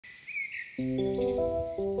Happy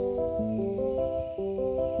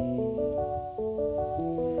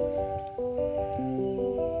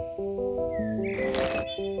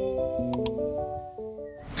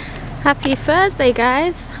Thursday,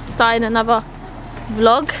 guys. Starting another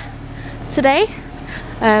vlog today.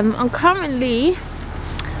 I'm currently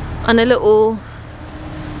on a little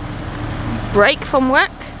break from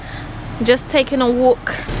work, just taking a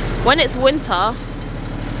walk. When it's winter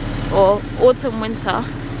or autumn winter,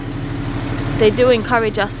 they do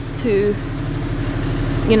encourage us to,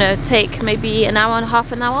 you know, take maybe an hour and a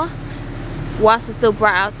half an hour whilst it's still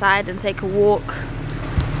bright outside and take a walk,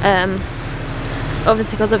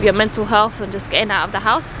 obviously because of your mental health and just getting out of the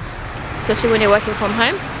house, especially when you're working from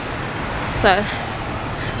home. So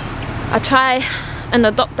I try and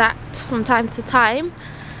adopt that from time to time.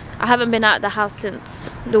 I haven't been out of the house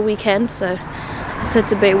since the weekend, so I said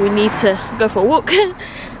to Babe we need to go for a walk.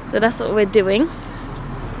 So that's what we're doing.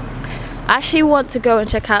 I actually want to go and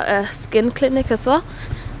check out a skin clinic as well,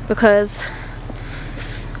 because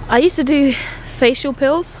I used to do facial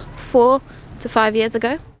peels 4 to 5 years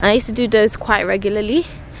ago. I used to do those quite regularly,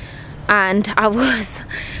 and I was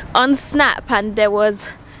on Snap and there was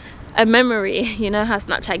a memory, you know how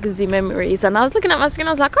Snapchat gives you memories, and I was looking at my skin,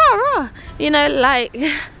 I was like, oh, you know, like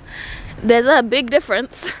there's a big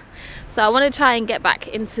difference. So I want to try and get back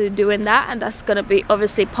into doing that, and that's going to be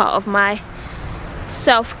obviously part of my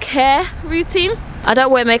self-care routine. I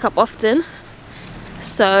don't wear makeup often,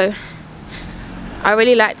 so I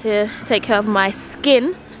really like to take care of my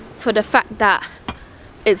skin, for the fact that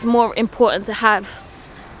it's more important to have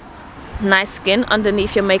nice skin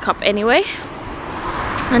underneath your makeup anyway,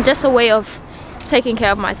 and just a way of taking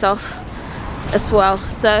care of myself as well.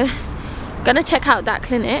 So I'm gonna check out that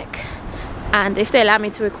clinic, and if they allow me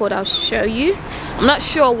to record, I'll show you. I'm not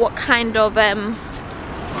sure what kind of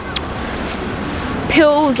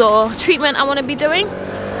pills or treatment I want to be doing,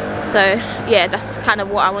 so yeah, that's kind of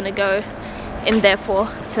what I want to go in there for,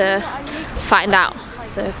 to find out.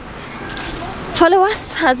 So follow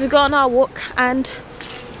us as we go on our walk and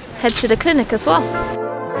head to the clinic as well.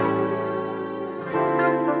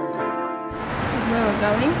 This is where we're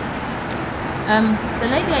going. The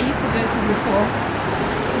lady I used to go to before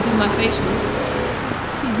to do my facials,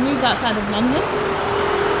 she's moved outside of London,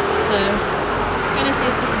 so I'm gonna see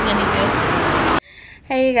if this is any good.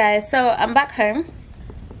 Hey you guys, so I'm back home.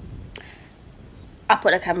 I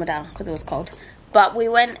put the camera down because it was cold, but we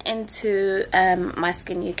went into My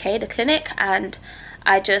Skin UK, the clinic, and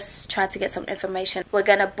I just tried to get some information. We're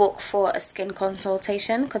gonna book for a skin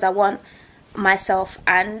consultation because I want myself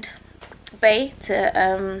and Bae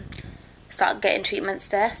to start getting treatments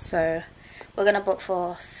there. So we're gonna book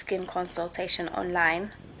for skin consultation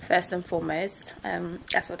online first and foremost.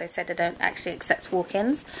 That's what they said. They don't actually accept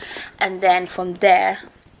walk-ins, and then from there,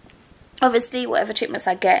 obviously whatever treatments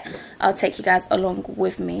I get, I'll take you guys along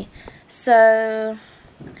with me. So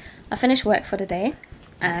I finished work for the day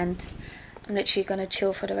and I'm literally gonna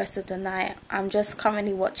chill for the rest of the night. I'm just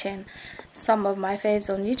currently watching some of my faves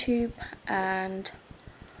on YouTube and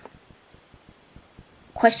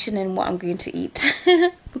questioning what I'm going to eat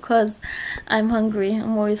because I'm hungry.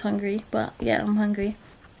 I'm always hungry, but yeah, I'm hungry.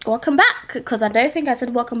 Welcome back, because I don't think I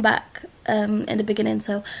said welcome back in the beginning.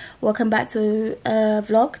 So welcome back to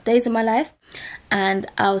vlog, days in my life, and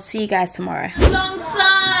I'll see you guys tomorrow. Long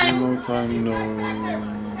time! Long time, no.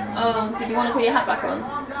 Oh, did you want to put your hat back on?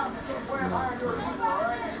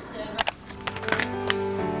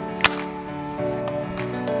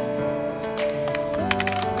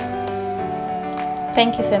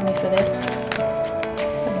 Thank you, Femi, for this.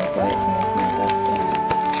 Femi brought it for me for my birthday.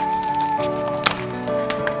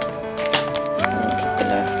 Link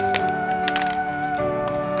below.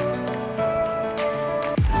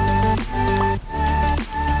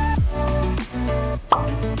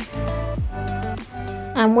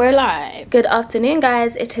 And we're live. Good afternoon,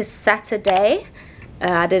 guys. It is Saturday.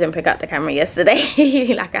 I didn't pick up the camera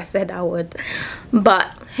yesterday like I said I would,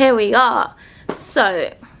 but here we are.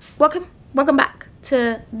 So welcome back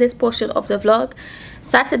to this portion of the vlog.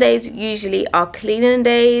 Saturdays usually are cleaning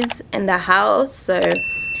days in the house, so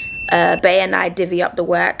Bae and I divvy up the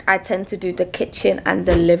work. I tend to do the kitchen and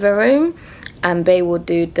the living room, and Bae will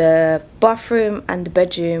do the bathroom and the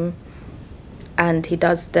bedroom, and he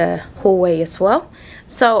does the hallway as well.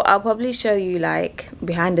 So I'll probably show you like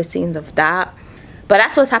behind the scenes of that. But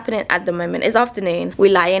that's what's happening at the moment. It's afternoon. We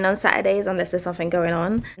lie in on Saturdays unless there's something going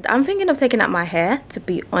on. I'm thinking of taking out my hair, to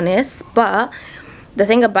be honest, but the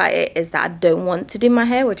thing about it is that I don't want to do my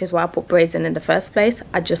hair, which is why I put braids in the first place.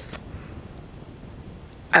 I just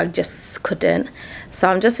couldn't. So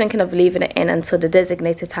I'm just thinking of leaving it in until the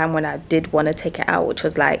designated time when I did want to take it out, which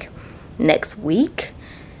was like next week.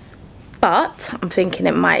 But I'm thinking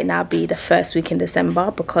it might now be the first week in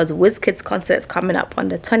December, because WizKid's concert is coming up on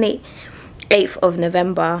the 28th of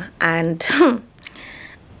November, and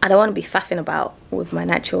I don't want to be faffing about with my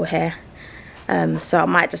natural hair. So I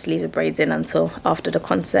might just leave the braids in until after the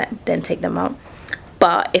concert, then take them out.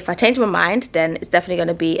 But if I change my mind, then it's definitely going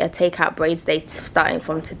to be a takeout braids day starting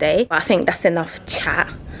from today. But I think that's enough chat.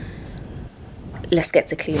 Let's get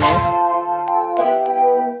to cleaning.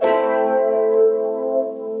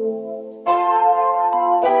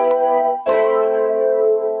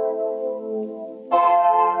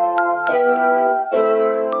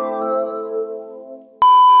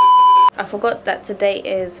 I forgot that today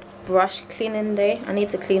is brush cleaning day. I need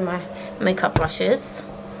to clean my makeup brushes,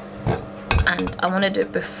 and I want to do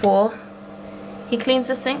it before he cleans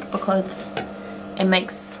the sink, because it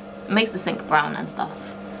makes the sink brown and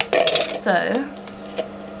stuff. So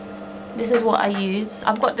this is what I use.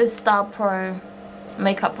 I've got this Style Pro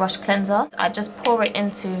makeup brush cleanser. I just pour it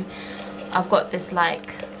into, I've got this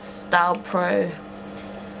like Style Pro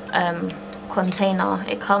container.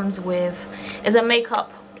 It comes with, it's a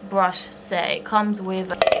makeup brush set. It comes with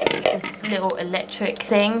this little electric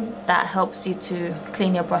thing that helps you to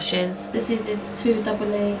clean your brushes. This uses 2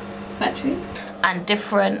 AA batteries and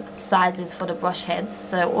different sizes for the brush heads.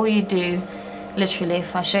 So all you do, literally,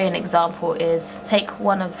 if I show you an example, is take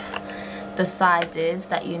one of the sizes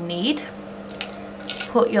that you need,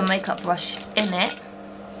 put your makeup brush in it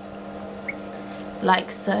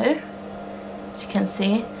like so, as you can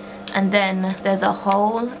see, and then there's a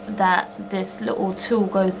hole that this little tool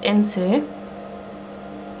goes into,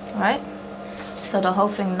 right? So the whole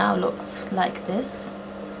thing now looks like this.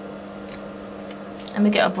 Let me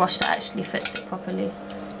get a brush that actually fits it properly.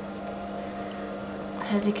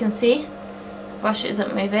 As you can see, brush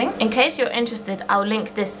isn't moving. In case you're interested, I'll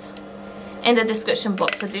link this in the description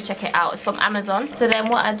box, so do check it out. It's from Amazon. So then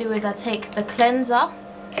what I do is I take the cleanser,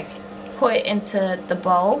 put it into the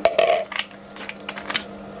bowl,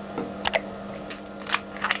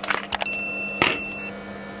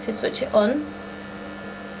 if you switch it on,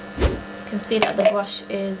 you can see that the brush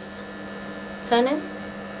is turning.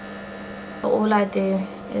 All I do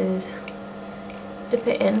is dip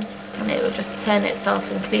it in, and it will just turn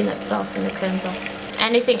itself and clean itself in the cleanser.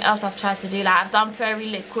 Anything else I've tried to do, like I've done fairy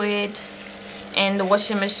liquid in the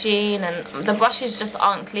washing machine, and the brushes just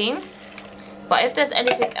aren't clean. But if there's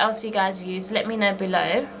anything else you guys use, let me know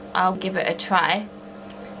below. I'll give it a try,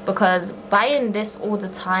 because buying this all the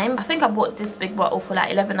time, I think I bought this big bottle for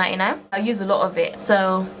like $11.99. I use a lot of it,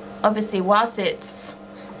 so obviously whilst it's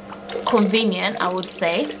convenient, I would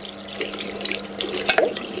say,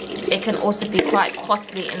 it can also be quite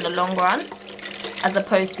costly in the long run, as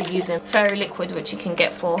opposed to using fairy liquid, which you can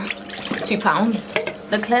get for £2.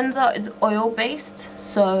 The cleanser is oil based,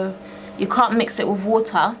 so you can't mix it with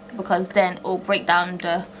water, because then it will break down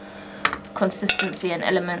the consistency and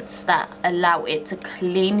elements that allow it to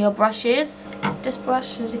clean your brushes. This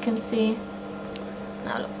brush, as you can see,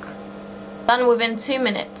 now look, done within 2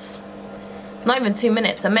 minutes. Not even 2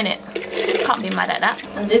 minutes, a minute. Can't be mad at that.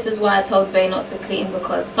 And this is why I told Bay not to clean,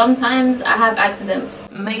 because sometimes I have accidents.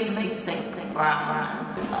 Makes the sink brown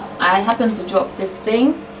and stuff. I happened to drop this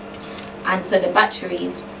thing, and so the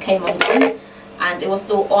batteries came undone, and it was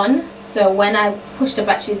still on. So when I pushed the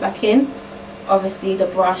batteries back in, obviously the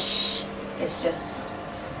brush is just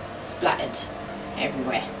splattered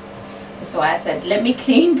everywhere. That's why I said, let me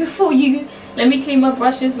clean my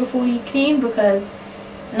brushes before you clean, because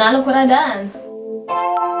now look what I done.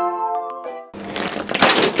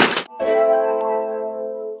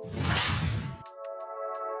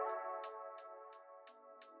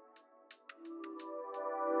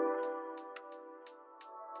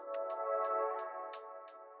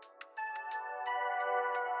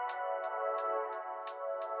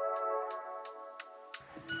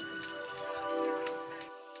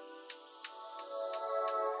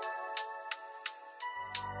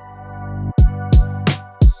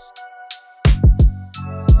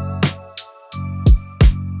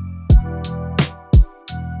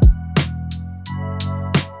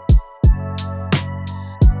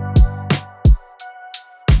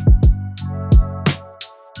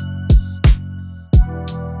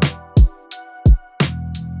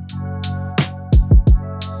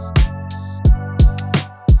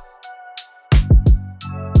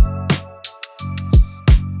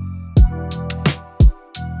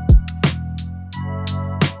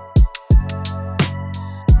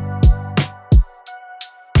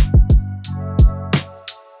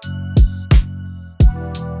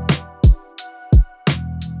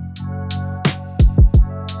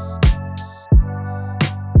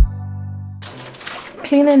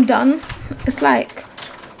 cleaning done. It's like,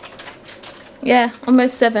 yeah,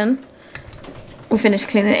 almost 7. We finished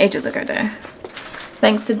cleaning ages ago though.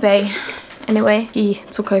 Thanks to Bay. Anyway, he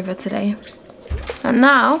took over today. And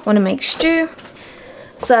now, I want to make stew.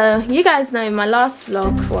 So, you guys know my last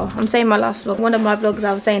vlog, well, I'm saying my last vlog, one of my vlogs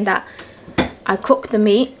I was saying that I cook the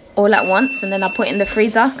meat all at once and then I put it in the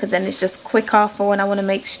freezer because then it's just quicker for when I want to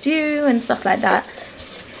make stew and stuff like that.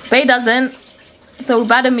 Bay doesn't. So we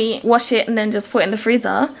buy the meat, wash it and then just put it in the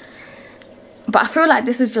freezer. But I feel like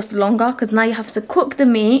this is just longer because now you have to cook the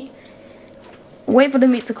meat, wait for the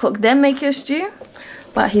meat to cook, then make your stew.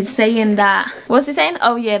 But he's saying that, what's he saying?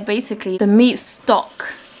 Oh yeah, basically the meat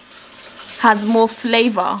stock has more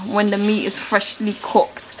flavour when the meat is freshly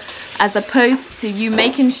cooked as opposed to you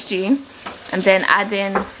making stew and then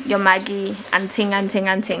adding your Maggi and ting and ting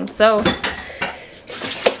and ting. So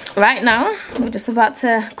right now we're just about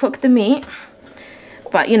to cook the meat.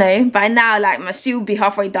 But, you know, by now, like, my stew will be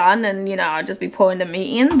halfway done and, you know, I'll just be pouring the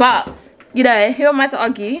meat in. But, you know, who am I to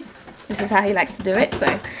argue? This is how he likes to do it.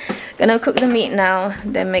 So, gonna cook the meat now,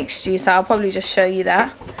 then make stew. So, I'll probably just show you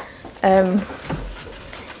that.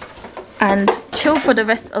 And chill for the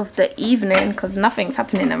rest of the evening because nothing's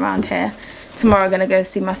happening around here. Tomorrow, I'm gonna go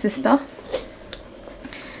see my sister.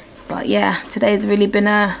 But, yeah, today's really been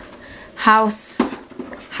a house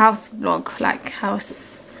vlog. Like,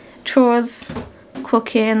 house chores,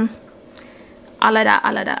 cooking, all of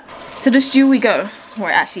that. To the stew we go. Well,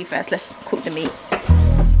 actually first let's cook the meat.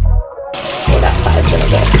 All that fat is gonna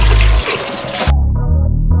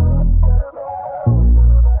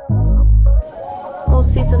go. All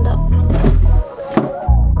seasoned up.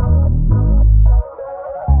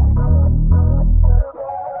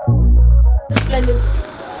 Splendid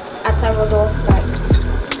atavador, guys.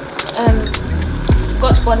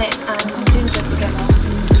 Scotch bonnet and ginger together.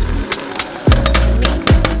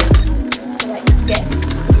 Get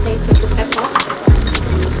the taste of the pepper.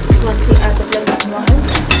 Once you add the blended tomatoes,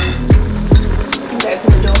 you can open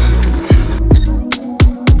the door.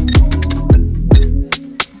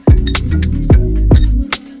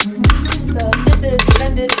 So this is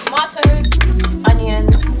blended tomatoes,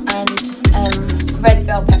 onions, and red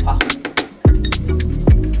bell pepper.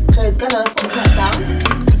 So it's gonna cook that down,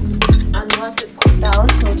 and once it's cooked down,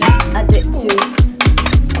 we'll just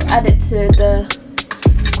add it to the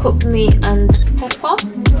cooked meat and pepper.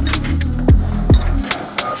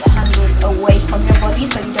 The handles away from your body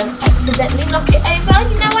so you don't accidentally knock it over,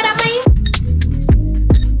 you know what I mean?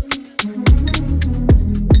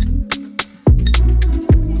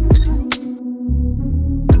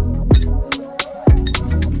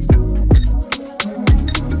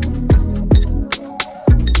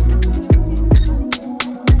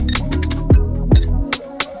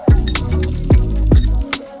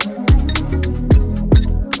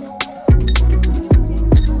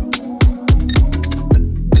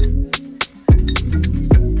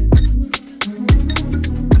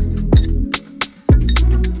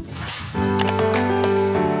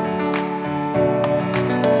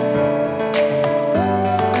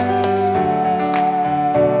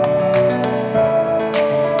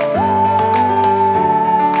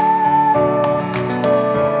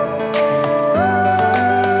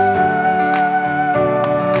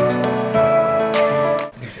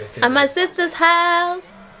 At my sister's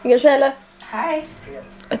house. You can say hello? Hi.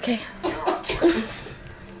 Okay.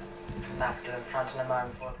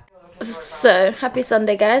 So, happy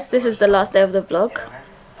Sunday guys. This is the last day of the vlog.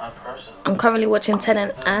 I'm currently watching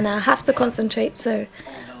Tenet and I have to concentrate, so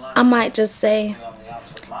I might just say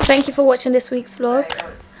thank you for watching this week's vlog.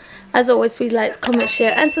 As always, please like, comment,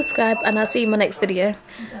 share and subscribe, and I'll see you in my next video.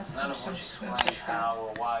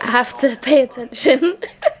 I have to pay attention.